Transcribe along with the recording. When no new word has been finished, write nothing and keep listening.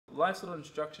Life's Little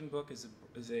Instruction Book is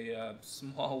a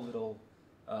small little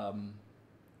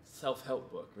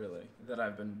self-help book, really, that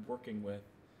I've been working with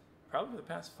probably for the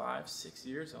past 5-6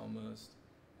 years almost.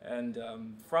 And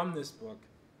from this book,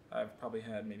 I've probably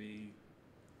had maybe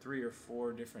 3 or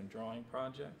 4 different drawing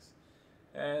projects,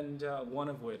 and one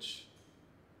of which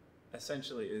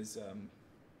essentially is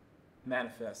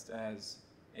manifest as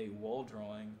a wall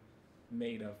drawing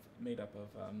made up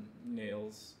of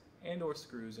nails and or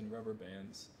screws and rubber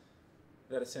bands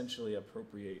that essentially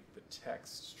appropriate the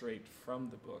text straight from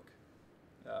the book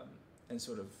and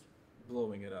sort of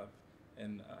blowing it up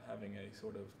and having a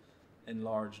sort of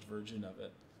enlarged version of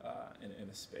it in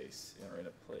a space or in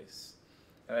a place.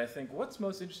 And I think what's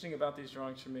most interesting about these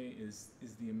drawings for me is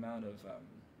the amount of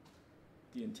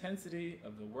the intensity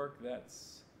of the work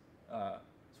that's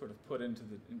sort of put into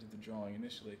the drawing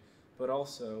initially, but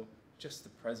also just the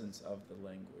presence of the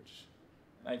language.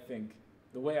 I think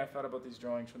the way I thought about these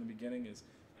drawings from the beginning is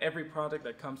every product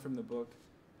that comes from the book,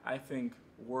 I think,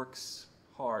 works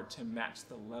hard to match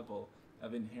the level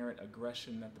of inherent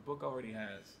aggression that the book already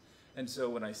has. And so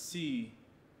when I see,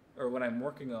 or when I'm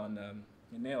working on a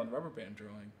nail and rubber band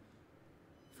drawing,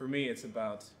 for me it's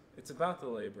about the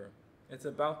labor. It's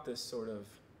about this sort of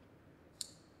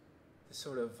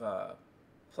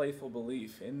playful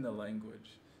belief in the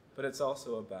language, but it's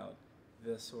also about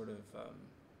this sort of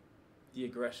the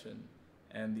aggression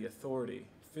and the authority,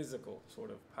 physical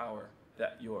sort of power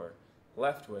that you're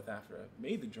left with after I've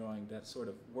made the drawing that sort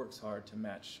of works hard to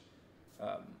match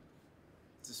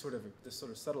this sort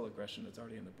of subtle aggression that's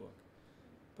already in the book.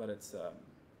 But it's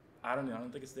I don't know, I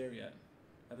don't think it's there yet.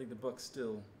 I think the book's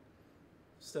still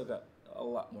got a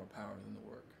lot more power than the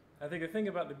work. I think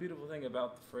the beautiful thing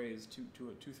about the phrase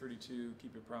 232,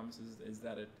 keep your promises, is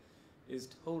that it is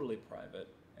totally private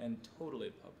and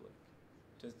totally public.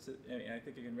 I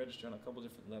think it can register on a couple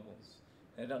different levels.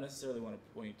 And I don't necessarily want to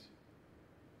point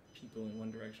people in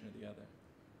one direction or the other,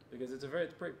 because it's very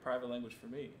private language for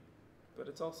me, but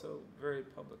it's also very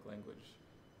public language,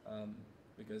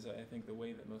 because I think the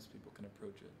way that most people can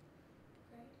approach it.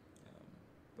 Great.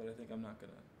 But I think I'm not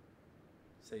going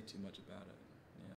to say too much about it.